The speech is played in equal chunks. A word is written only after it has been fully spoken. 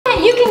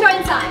You can go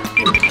inside.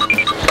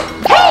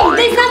 Hey,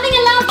 there's nothing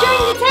allowed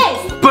during the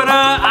test. But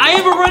I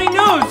have a runny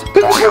nose.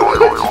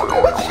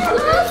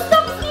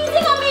 Stop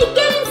sneezing on me.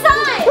 Get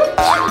inside.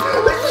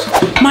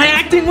 My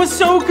acting was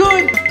so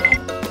good.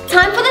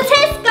 Time for the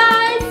test,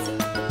 guys.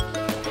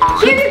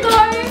 Here you go.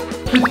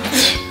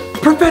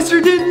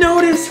 Professor didn't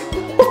notice.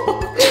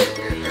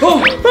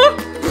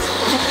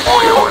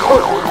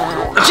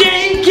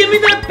 Jay, give me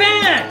that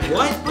back.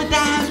 What? But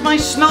that has my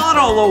snot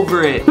all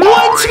over it.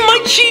 What?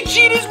 My cheat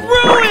sheet is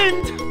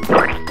ruined.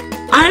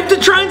 I have to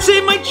try and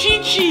save my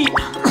cheat sheet.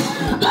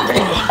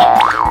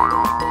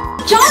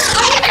 John,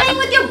 are you playing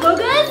with your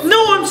boogers?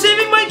 No, I'm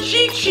saving my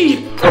cheat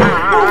sheet.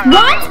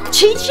 What?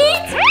 Cheat sheet?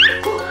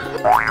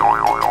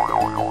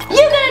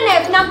 You got an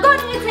F. Now go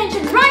to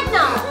detention right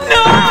now.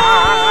 No!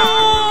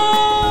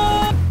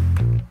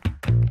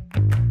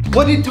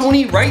 What did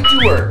Tony write to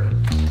her?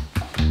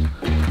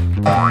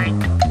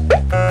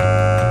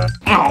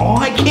 Oh,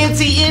 I can't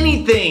see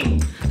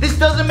anything. This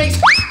doesn't make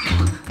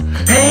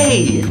sense.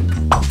 Hey!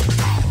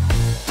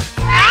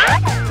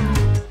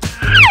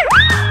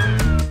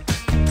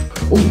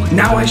 Oh,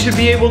 now I should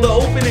be able to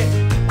open it.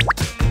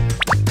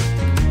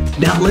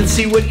 Now let's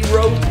see what he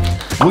wrote.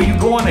 Will you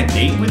go on a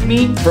date with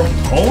me? From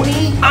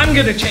Tony? I'm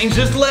gonna change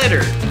this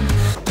letter.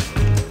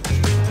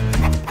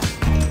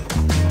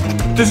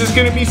 This is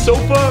gonna be so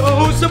fun.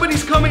 Oh,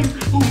 somebody's coming.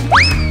 Oh.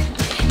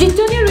 Did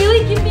Tony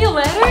really give me a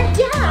letter?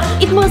 Yeah.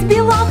 It must be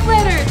a love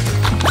letter.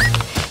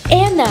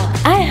 Anna,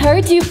 I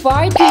heard you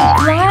farted in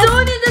class.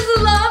 Tony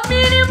doesn't love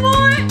me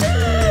anymore.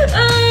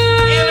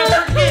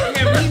 Anna, forget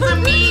him. He's a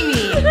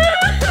meanie.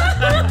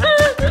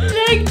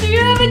 Jake, do you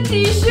have a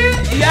t-shirt?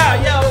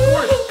 Yeah, of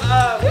course.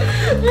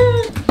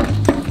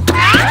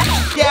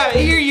 Yeah,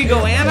 here you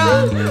go,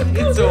 Anna.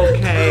 It's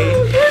okay.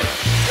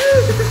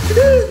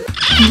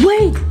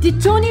 Wait,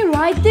 did Tony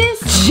write this?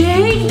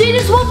 Jake, did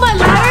you swap my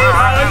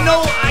letters?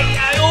 No,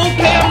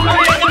 okay, I'm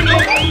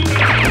sorry.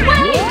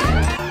 Wait.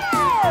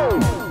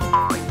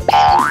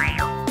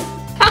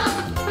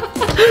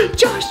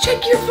 Josh,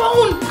 check your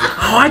phone.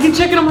 Oh, I can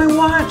check it on my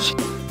watch.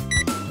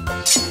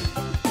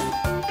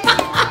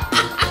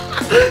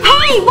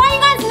 Hey, why are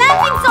you guys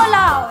laughing so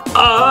loud?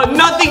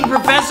 Nothing,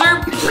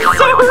 Professor.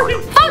 Sorry.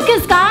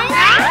 Focus, guys.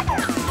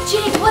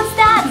 Jake, what's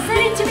that? Send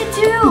it to me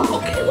too.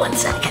 Okay, 1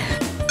 second.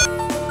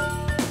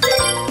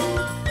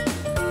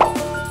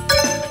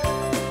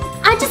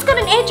 I just got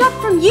an airdrop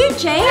from you,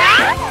 Jake.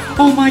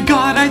 Oh my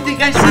God, I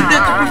think I sent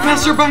that to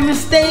Professor by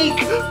mistake.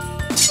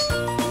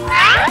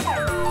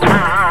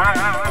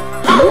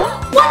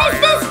 What is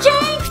this,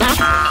 Jake?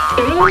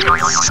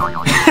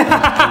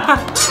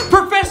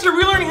 Professor,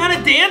 we learning how to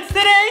dance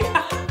today?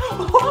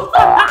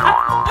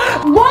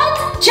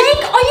 What?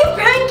 Jake, are you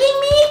pranking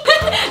me?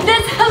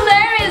 That's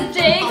hilarious,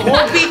 Jake.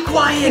 Oh, be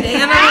quiet,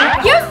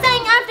 Anna. You're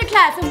staying after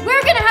class and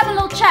we're gonna have a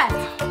little chat.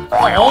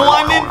 Oh,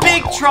 I'm in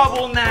big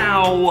trouble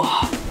now.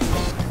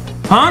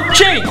 Huh?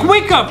 Jake,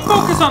 wake up.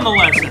 Focus on the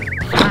lesson.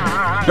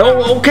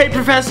 Oh, okay,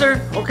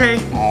 Professor. Okay.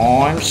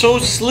 Oh, I'm so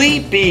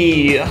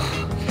sleepy.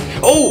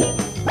 Oh,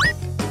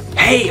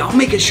 hey, I'll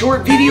make a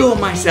short video of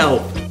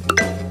myself.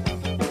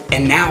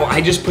 And now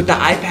I just put the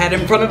iPad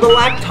in front of the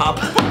laptop.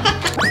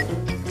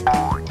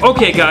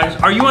 Okay, guys,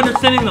 are you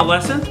understanding the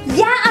lesson?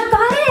 Yeah, I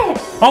got it.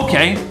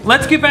 Okay,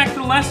 let's get back to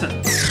the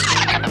lesson.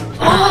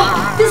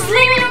 Oh, this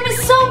living room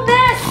is so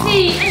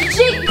messy and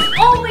Jake is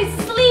always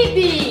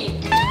sleepy.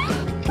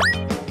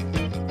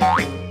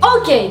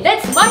 Okay,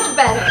 that's much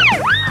better.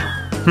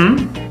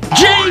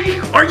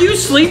 Jake, are you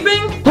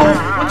sleeping?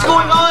 What's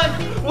going on?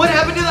 What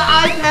happened to the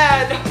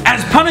iPad?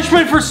 As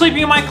punishment for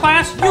sleeping in my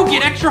class, you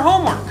get extra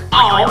homework.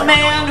 Oh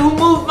man, who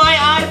moved my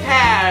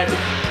iPad?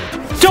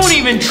 Don't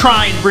even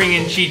try and bring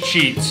in cheat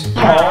sheets.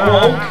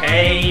 Oh,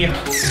 okay.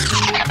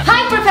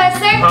 Hi,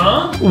 Professor.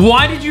 Huh?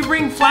 Why did you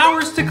bring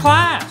flowers to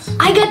class?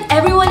 I got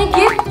everyone a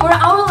gift for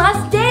our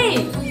last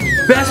day.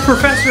 Best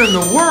professor in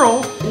the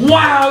world?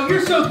 Wow,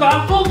 you're so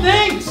thoughtful.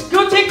 Thanks.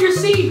 Go take your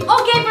seat.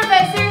 Okay,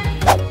 Professor.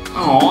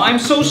 Oh, I'm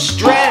so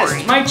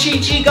stressed. My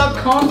cheat sheet got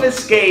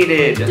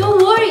confiscated.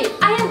 Don't worry,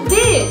 I have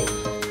this.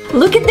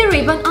 Look at the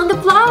ribbon on the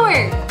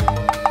flower.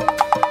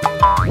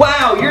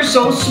 Wow, you're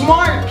so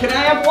smart. Can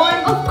I have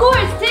one? Of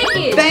course, take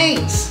it.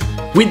 Thanks.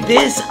 With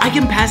this, I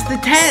can pass the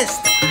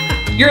test.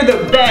 You're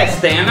the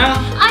best, Anna.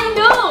 I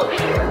know.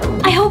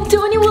 I hope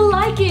Tony will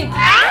like it.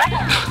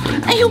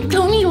 I hope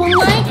Tony will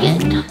like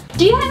it.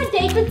 Do you have a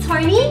date with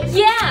Tony?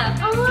 Yeah.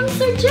 Oh, I'm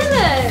so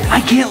jealous.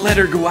 I can't let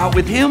her go out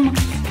with him.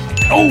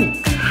 Oh.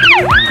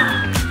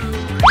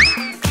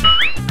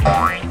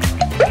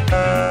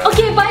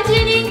 Okay, bye,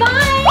 Jenny.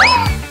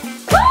 Bye.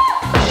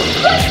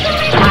 What's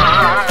going on?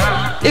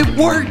 It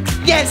worked.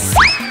 Yes.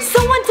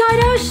 Someone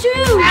tied our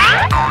shoe.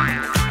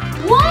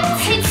 What?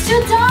 It's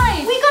too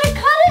tight. We gotta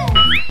cut it.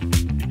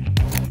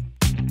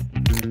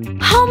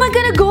 How am I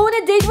gonna go on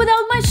a date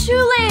without my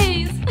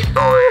shoelace?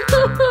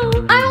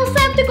 I also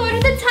have to go to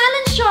the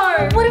talent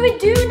show. What do we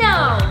do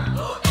now?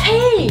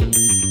 Hey,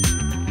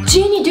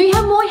 Jenny, do you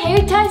have more hair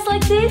ties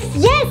like this?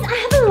 Yes, I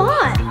have a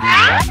lot.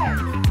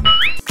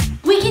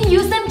 We can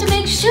use them to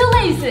make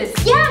shoelaces.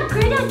 Yeah,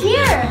 great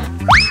idea.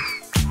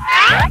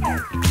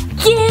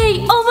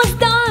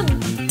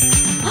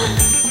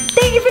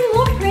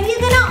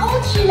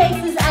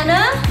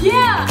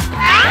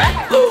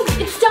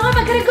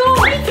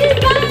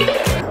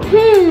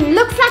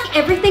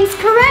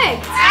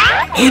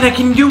 Anna,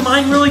 can you do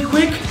mine really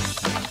quick?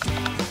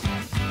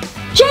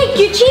 Jake,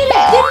 you cheated,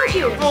 didn't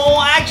you? Oh,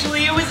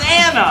 actually, it was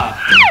Anna.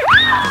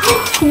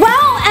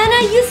 Wow,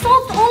 Anna, you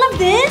solved all of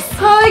this?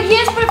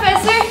 Yes,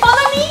 Professor.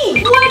 Follow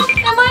me. What?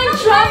 Am I in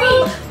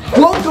trouble?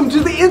 Welcome to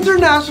the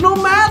International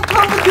Math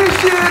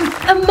Competition!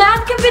 A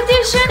math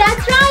competition?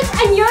 That's right,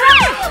 and you're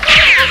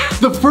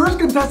The first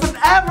contestant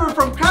ever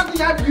from Crafty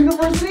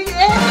University,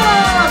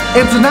 Anna!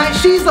 And tonight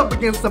she's up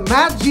against the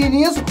math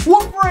genius,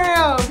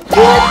 Wolfram!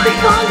 What? The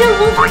founder,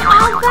 Wolfram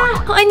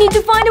Alpha? I need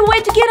to find a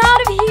way to get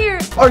out of here.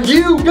 Are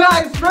you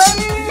guys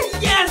ready?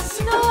 Yes!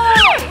 No!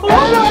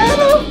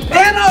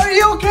 Anna, are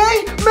you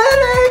okay?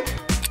 Medic!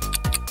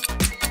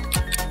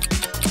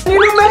 Need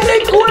a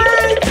medic,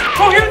 quick!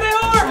 Oh, here they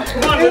are!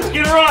 Come on, let's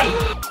get her on.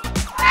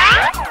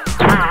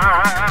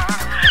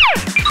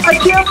 I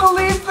can't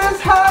believe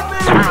this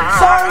happened!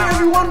 Sorry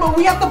everyone, but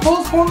we have to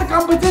postpone the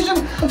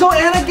competition until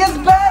Anna gets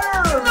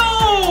better!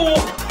 No!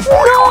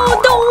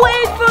 No, don't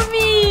wait for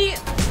me!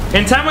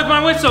 In time with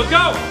my whistle,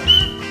 go!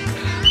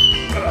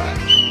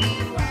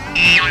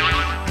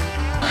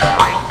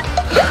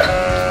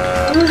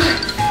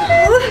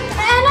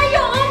 Anna,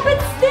 your armpit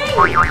sting!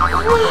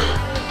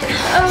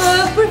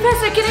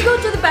 Professor, can I go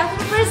to the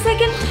bathroom for a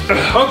second?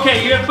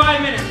 Okay, you have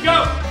 5 minutes,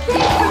 go!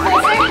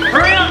 Professor?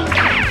 Hurry up!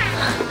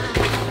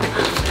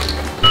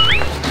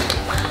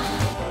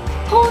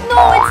 Oh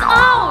no, it's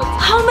out!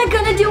 How am I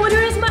gonna deal with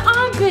her as my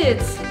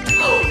armpits?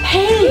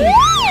 Hey!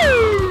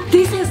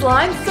 This has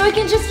lime, so I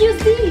can just use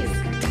these.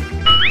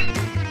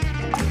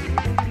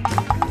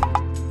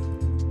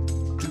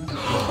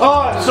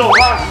 Oh, it's so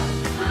hot.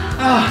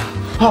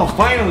 Oh,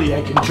 finally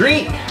I can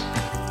drink.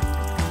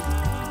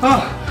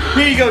 Oh,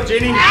 here you go,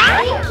 Jenny.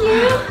 Thank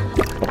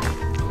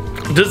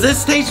you. Does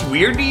this taste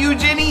weird to you,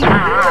 Jenny?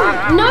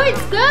 No,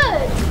 it's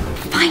good.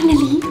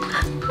 Finally.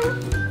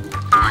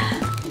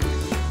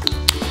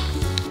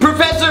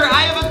 Professor,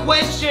 I have a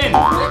question.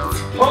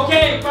 What?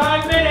 Okay,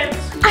 5 minutes.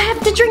 I have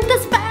to drink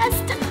this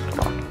fast.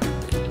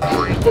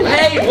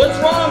 Hey, what's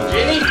wrong,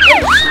 Jenny?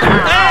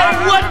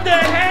 Hey, what the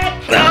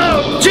heck?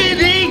 Oh,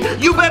 Jenny,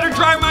 you better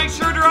dry my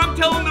shirt or I'm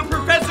telling the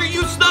professor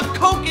you snuck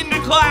Coke into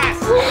class.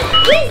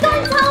 Please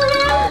don't tell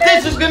him.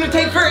 This is gonna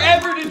take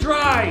forever to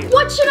dry.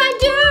 What should I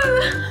do?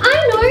 I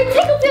don't know.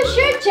 Take off your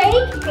shirt,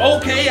 Jake.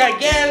 Okay, I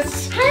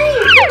guess. Hey.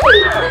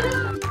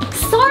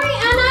 Sorry,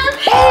 Anna.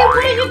 Hey,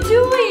 what are you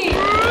doing?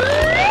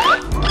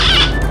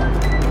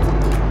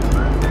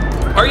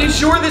 Are you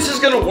sure this is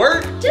gonna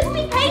work? Just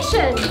be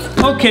patient.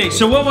 Okay,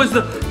 so what was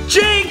the...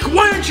 Jake,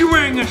 why aren't you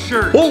wearing a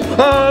shirt?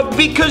 Oh,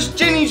 because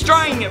Jenny's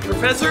drying it,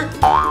 Professor.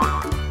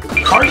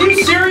 Are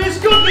you serious?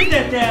 Go get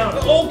that down.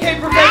 Okay,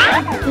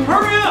 Professor.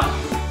 Hurry up.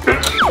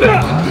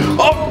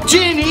 Oh,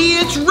 Jenny,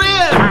 it's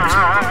ripped.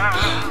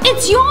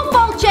 It's your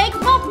fault, Jake,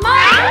 not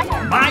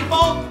mine. My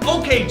fault?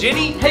 Okay,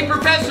 Jenny. Hey,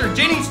 Professor,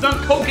 Jenny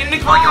snuck Coke into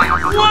class.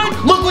 What?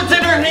 Look what's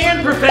in her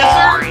hand,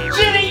 Professor.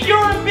 Jenny,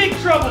 you're in big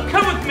trouble.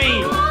 Come with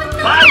me.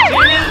 Bye,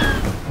 Jenny.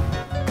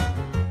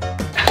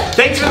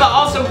 Thanks for the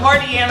awesome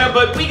party, Anna,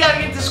 but we gotta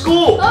get to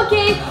school.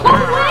 Okay. Oh,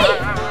 wait.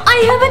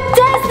 I have a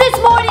test this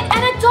morning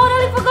and I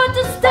totally forgot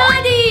to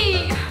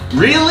study.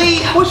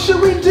 Really? What should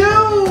we do?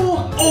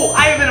 Oh,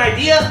 I have an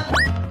idea.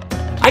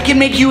 I can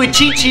make you a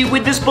cheat sheet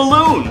with this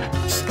balloon.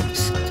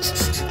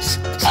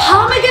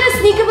 How am I gonna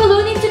sneak a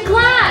balloon into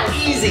class?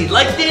 Easy,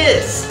 like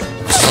this.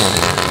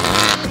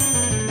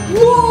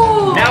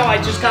 Whoa! Now I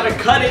just gotta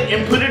cut it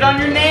and put it on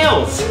your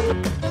nails.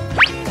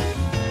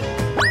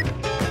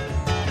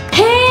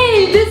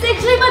 Hey, this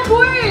actually might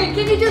work.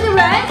 Can you do the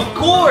rest? Of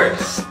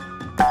course.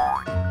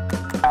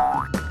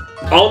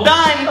 All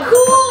done.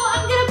 Cool,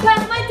 I'm gonna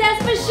pass my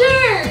test for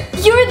sure.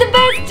 You're the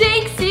best,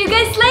 Jake. See you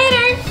guys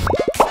later.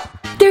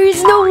 There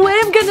is no way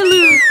I'm gonna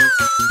lose.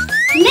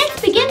 Let's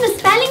begin the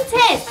spelling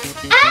test.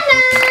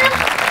 Anna!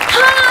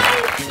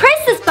 Hi!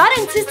 Press this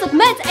button to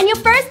submit and your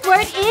first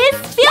word is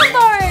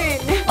Spielborn.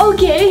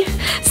 Okay,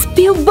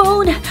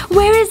 Spielbone.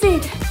 Where is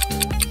it?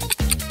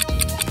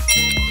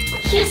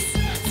 Yes,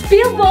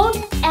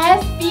 Spielbone.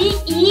 S-P-E-A-L-B-O-N-E.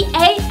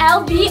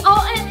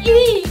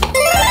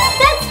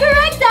 That's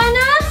correct,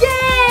 Anna.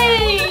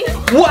 Yay!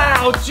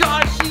 Wow,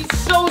 Josh, she's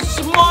so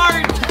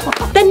smart.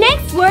 The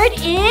next word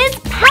is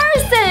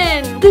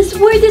person. This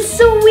word is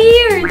so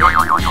weird. Hurry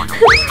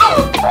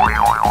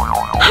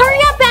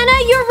up, Anna.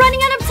 You're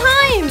running out of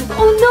time.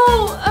 Oh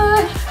no.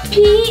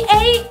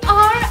 P-A-R-I-S-S-O-N.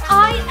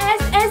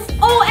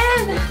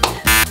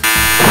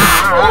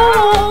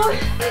 Oh.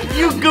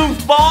 You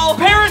goofball.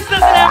 Paris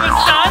doesn't have a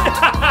son.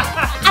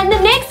 And the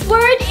next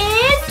word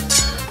is...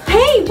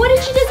 Hey, what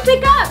did you just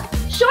pick up?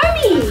 Show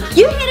me.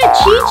 You hid a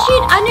cheat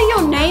sheet under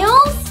your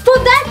nails? For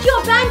that,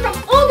 you're banned from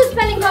all the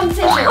spelling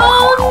competitions.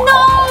 Oh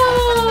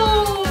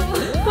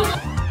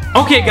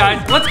no. Okay,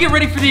 guys, let's get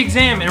ready for the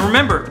exam. And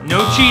remember,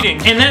 no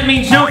cheating. And that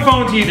means no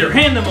phones either.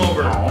 Hand them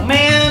over. Oh,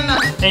 man.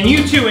 And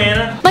you too,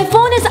 Anna. My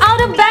phone is out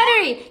of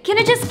battery. Can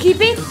I just keep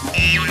it?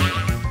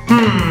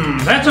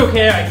 That's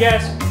okay, I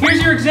guess.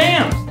 Here's your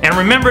exam. And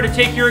remember to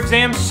take your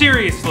exam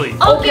seriously.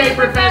 Okay,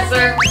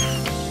 Professor.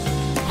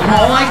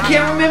 Oh, I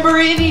can't remember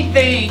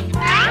anything.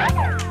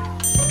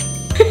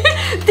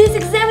 This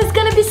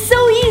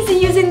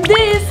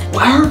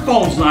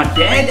phone's not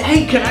dead.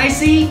 Hey, can I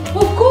see?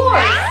 Of course.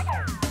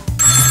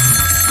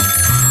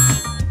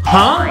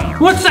 Huh?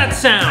 What's that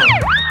sound?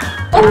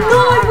 Oh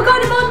no, I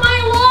forgot about my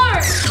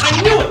alarm.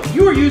 I knew it!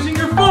 You were using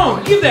your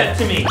phone! Give that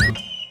to me!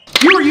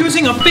 You were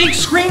using a fake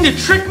screen to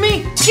trick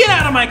me? Get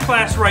out of my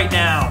class right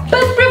now!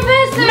 But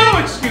Professor! No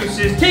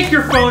excuses! Take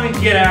your phone and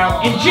get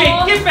out! And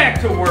Jake, get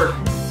back to work!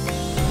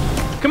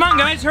 Come on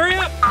guys, hurry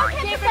up!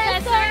 Okay,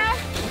 Professor.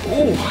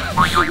 Oh,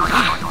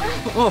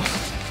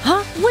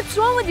 Huh? What's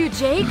wrong with you,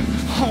 Jake?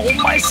 oh,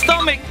 my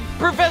stomach.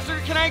 Professor,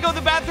 can I go to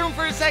the bathroom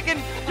for a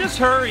second? Just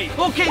hurry!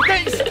 Okay,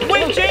 thanks.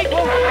 Wait, Jake!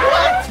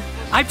 What?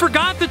 I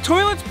forgot the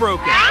toilet's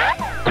broken!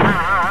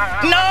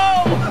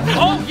 No!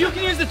 Oh, you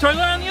can use the toilet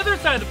on the other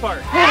side of the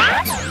park!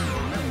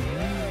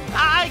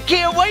 I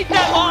can't wait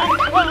that long.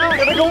 I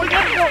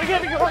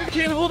gotta go. I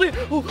can't hold it.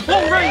 Oh,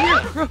 right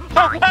here.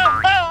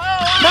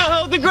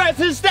 Oh, the grass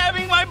is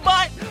stabbing my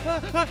butt.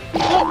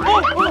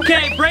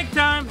 Okay, break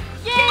time!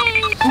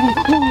 Yay!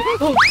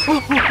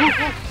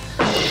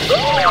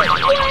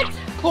 What?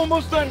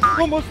 Almost done.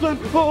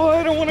 Oh,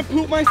 I don't want to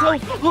poop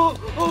myself. Oh,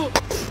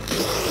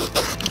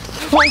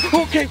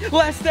 okay,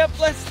 last step.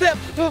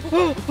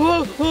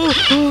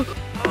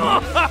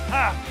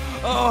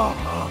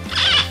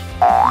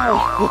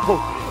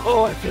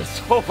 Oh, I feel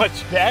so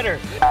much better.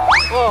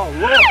 Oh,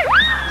 look.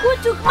 Who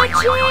took my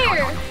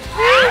chair?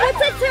 Hey, what's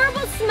that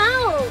terrible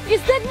smell?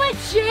 Is that my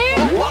chair?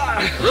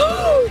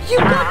 You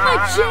got my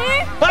chair?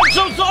 I'm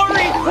so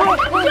sorry.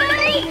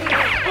 Sorry.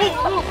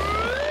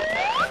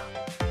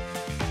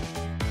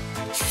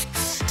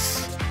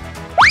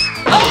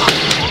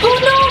 Oh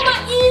no, my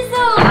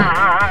easel!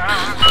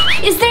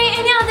 Is there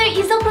any other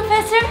easel,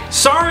 Professor?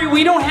 Sorry,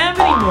 we don't have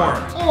any more!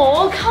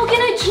 Oh, how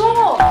can I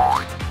draw?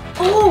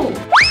 Oh!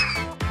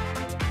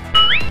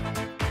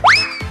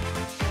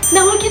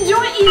 Now I can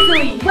draw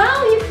easily!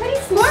 Wow, you're pretty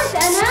smart,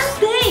 Anna!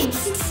 Thanks!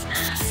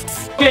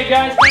 Okay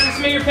guys, time to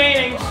submit your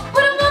paintings!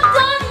 But I'm not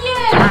done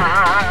yet!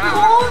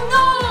 Oh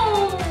no!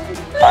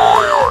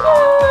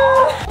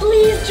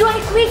 Please draw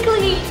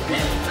quickly!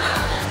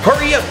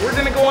 Hurry up, we're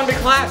gonna go on to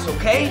class,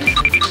 okay?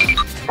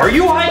 Are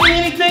you hiding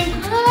anything?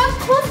 Of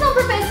course not,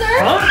 Professor!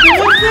 Huh?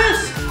 What's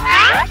this?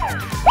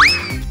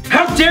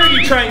 How dare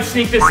you try and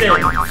sneak this in?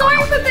 Sorry,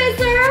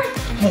 Professor!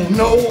 Oh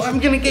no, I'm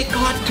gonna get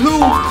caught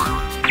too.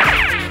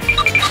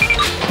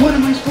 What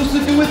am I supposed to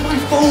do with my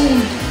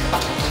phone?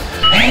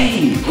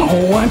 Hey!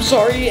 Oh, I'm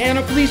sorry,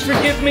 Anna, please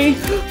forgive me.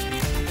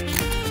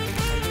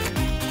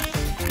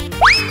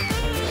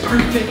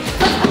 Perfect.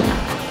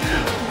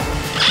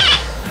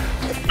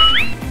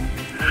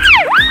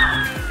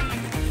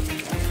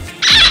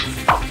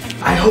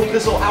 I hope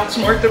this will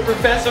outsmart the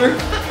professor.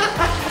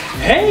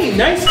 Hey,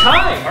 nice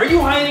tie! Are you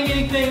hiding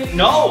anything?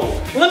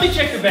 No. Let me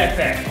check your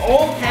backpack.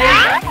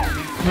 Okay.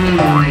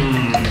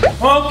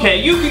 Okay,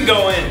 you can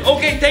go in.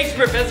 Okay, thanks,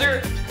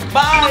 Professor.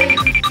 Bye.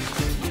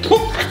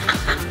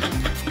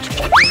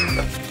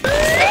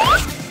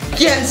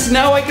 Yes,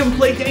 now I can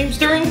play games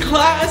during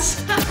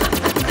class.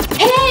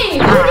 Hey,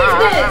 who is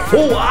this?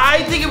 Oh,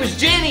 I think it was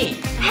Jenny.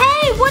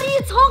 Hey, what are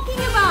you talking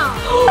about?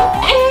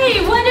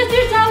 Hey, why does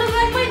your towel look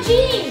like my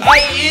jeans?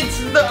 It's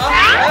the...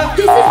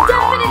 This is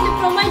definitely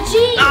from my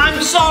jeans.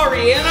 I'm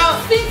sorry, Anna.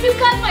 Since you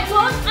cut my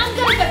clothes, I'm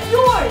gonna cut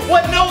yours.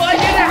 What? No, I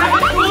didn't have a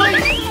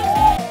choice.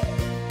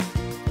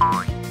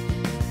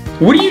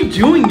 What are you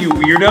doing, you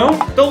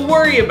weirdo? Don't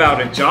worry about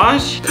it,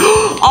 Josh.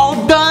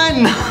 All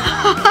done.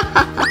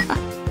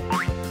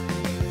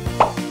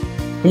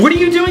 What are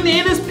you doing to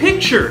Anna's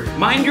picture?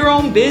 Mind your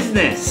own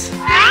business.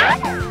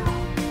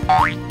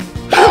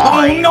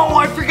 Oh no,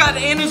 I forgot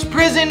Anna's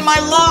present in my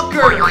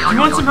locker. You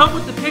want some help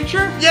with the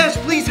picture? Yes,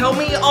 please help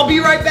me. I'll be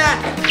right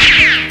back.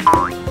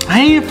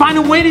 I need to find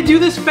a way to do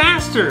this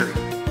faster.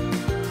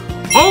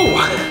 Oh,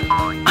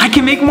 I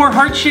can make more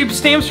heart-shaped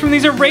stamps from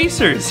these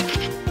erasers.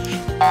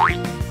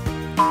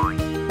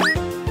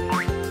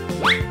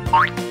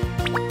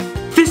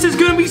 This is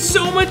gonna be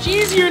so much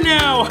easier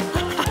now.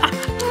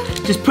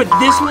 Just put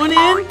this one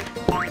in.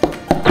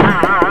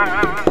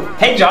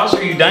 Hey Josh,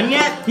 are you done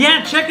yet?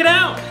 Yeah, check it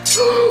out.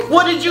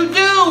 What did you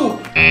do?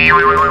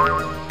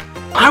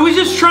 I was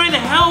just trying to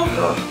help.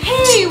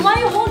 Hey, why are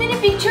you holding a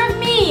picture of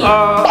me? Is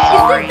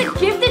this the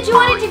gift that you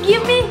wanted to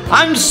give me?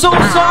 I'm so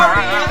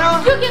sorry,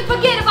 Anna. You can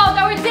forget about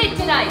our date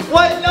tonight.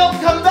 What? No,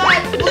 come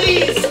back,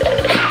 please.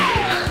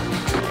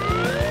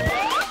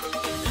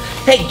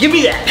 Hey, give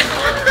me that.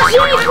 Jake,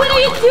 what are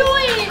you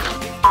doing?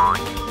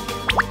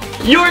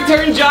 Your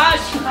turn,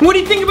 Josh. What do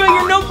you think about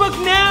your notebook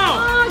now?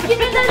 Oh, give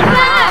me that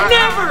back.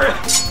 Never.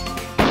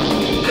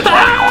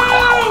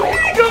 Oh,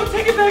 here you go.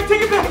 Take it back.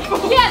 Take it back.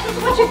 Yes,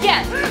 that's what you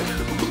get.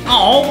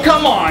 Oh,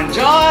 come on,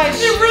 Josh.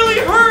 It really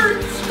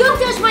hurts. Don't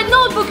touch my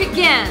notebook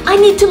again. I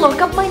need to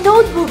lock up my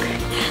notebook.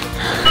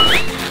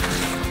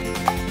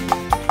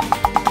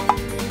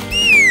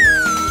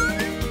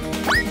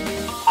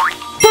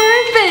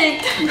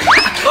 Perfect.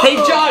 Hey,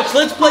 Josh,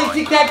 let's play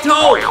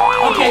tic-tac-toe.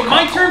 Okay,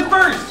 my turn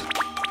first.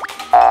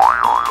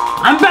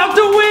 I'm about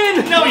to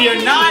win. No,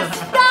 you're not.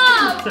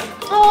 Stop.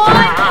 Oh,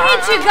 I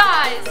hate you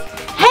guys.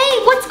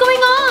 Hey, what's going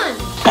on?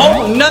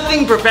 Oh, Oh,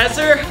 nothing,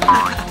 Professor.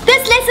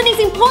 This lesson is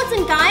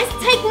important, guys.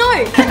 Take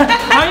notes.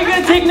 How are you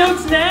gonna take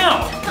notes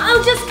now?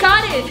 I'll just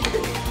cut it.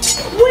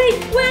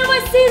 Wait, where are my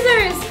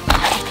scissors?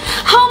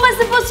 How am I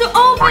supposed to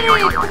open it?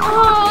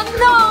 Oh,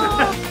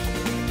 no.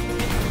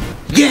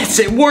 Yes,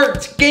 it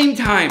worked. Game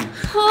time.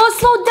 Oh,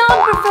 slow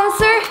down,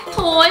 Professor.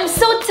 Oh, I'm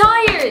so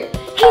tired.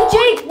 Hey,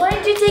 Jake, why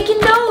aren't you taking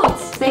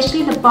notes?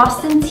 Especially the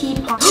Boston Tea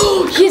Party.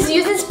 He's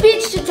using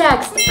speech to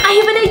text. I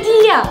have an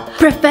idea.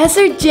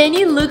 Professor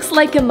Jenny looks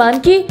like a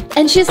monkey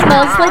and she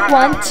smells like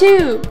one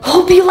too.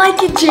 Hope you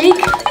like it,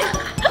 Jake.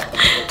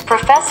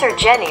 Professor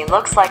Jenny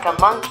looks like a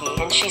monkey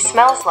and she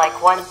smells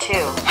like one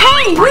too.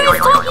 Hey, who is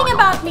talking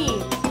about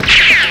me?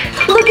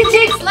 Look at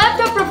Jake's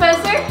laptop,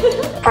 Professor.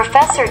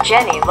 Professor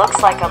Jenny looks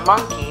like a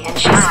monkey and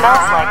she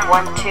smells like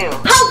one too.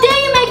 How dare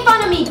you make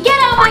fun of me? Get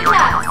out of my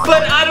class.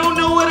 But I don't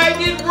know what I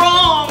did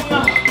wrong.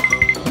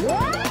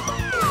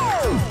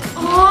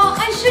 Oh,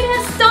 I should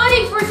have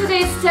studied for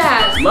today's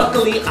test.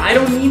 Luckily, I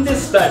don't need to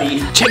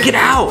study. Check it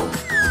out.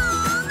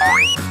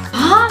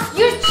 Huh?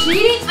 You're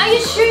cheating? Are you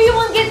sure you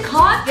won't get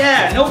caught?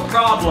 Yeah, no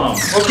problem.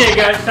 Okay,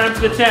 guys, time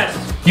for the test.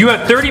 You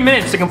have 30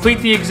 minutes to complete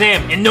the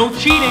exam and no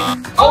cheating.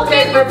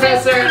 Okay,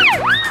 Professor.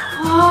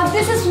 Oh,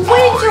 this is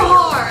way too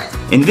hard.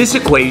 In this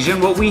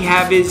equation, what we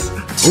have is...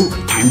 Oh,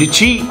 time to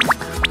cheat.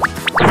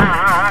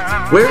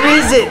 Where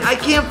is it? I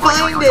can't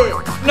find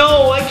it.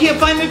 No, I can't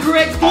find the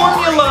correct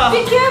formula.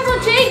 Be careful,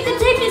 Jake. The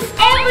tape is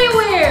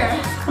everywhere.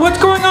 What's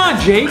going on,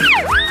 Jake?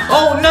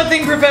 Oh,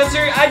 nothing,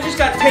 Professor. I just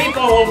got tape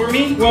all over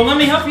me. Well, let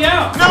me help you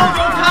out. No,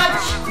 don't touch.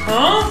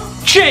 Huh?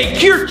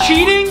 Jake, you're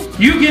cheating?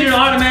 You get an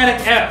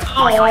automatic F.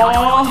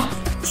 Aww.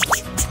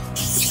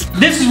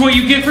 This is what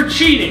you get for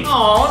cheating.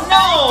 Oh,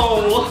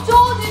 no.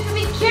 Told you to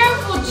be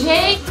careful,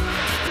 Jake.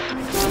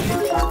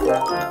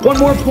 One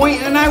more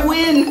point and I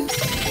win.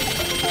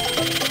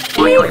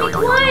 Hey, be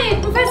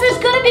quiet. Professor's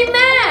gonna be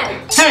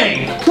mad.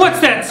 Hey, what's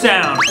that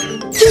sound?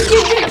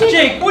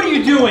 Jake, what are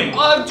you doing?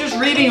 I'm just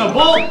reading a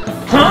book.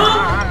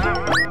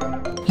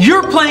 Huh?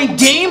 You're playing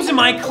games in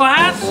my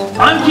class?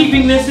 I'm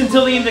keeping this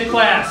until the end of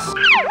class.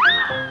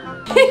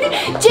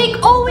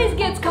 Jake always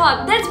gets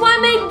caught. That's why I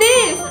made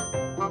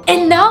this.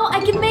 And now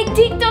I can make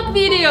TikTok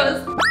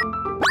videos.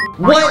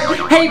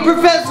 What? Hey,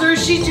 Professor,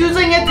 she's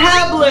using a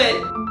tablet.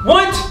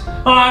 What?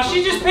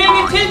 She's just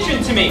paying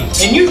attention to me.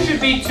 And you should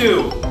be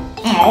too.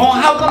 Oh,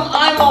 how come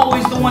I'm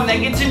always the one that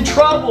gets in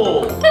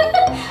trouble?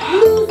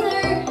 Loser.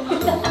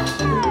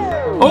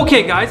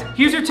 Okay, guys,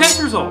 here's your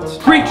test results.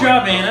 Great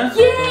job, Anna.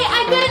 Yay,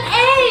 I got an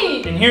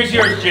A. And here's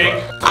yours, Jake.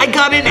 I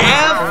got an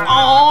F.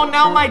 Oh,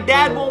 now my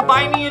dad won't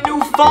buy me a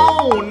new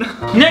phone.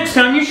 Next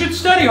time, you should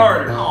study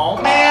harder.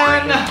 Oh,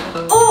 man.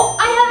 Oh,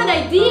 I have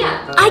an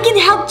idea. I can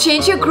help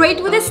change your grade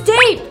with this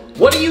tape.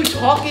 What are you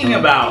talking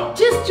about?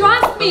 Just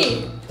trust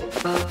me.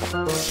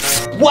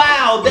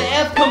 Wow, the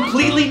F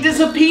completely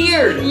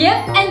disappeared.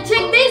 Yep, and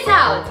check this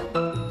out.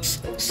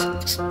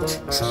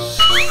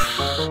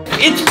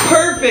 It's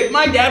perfect.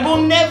 My dad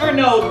will never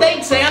know.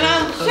 Thanks,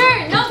 Anna.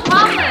 Sure, no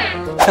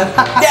problem.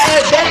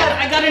 Dad,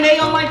 I got an A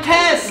on my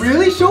test.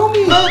 Really? Show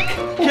me. Look,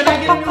 can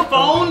I get a new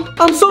phone?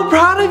 I'm so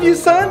proud of you,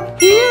 son.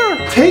 Here,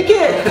 take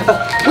it.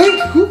 Wait,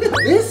 who could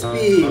this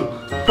be?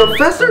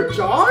 Professor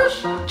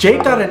Josh?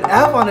 Jake got an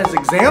F on his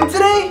exam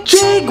today?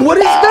 Jake, what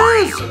is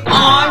this? Oh,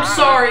 I'm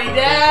sorry,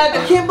 Dad.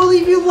 I can't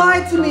believe you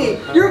lied to me.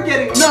 You're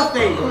getting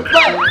nothing.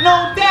 But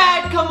no,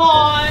 Dad, come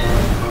on.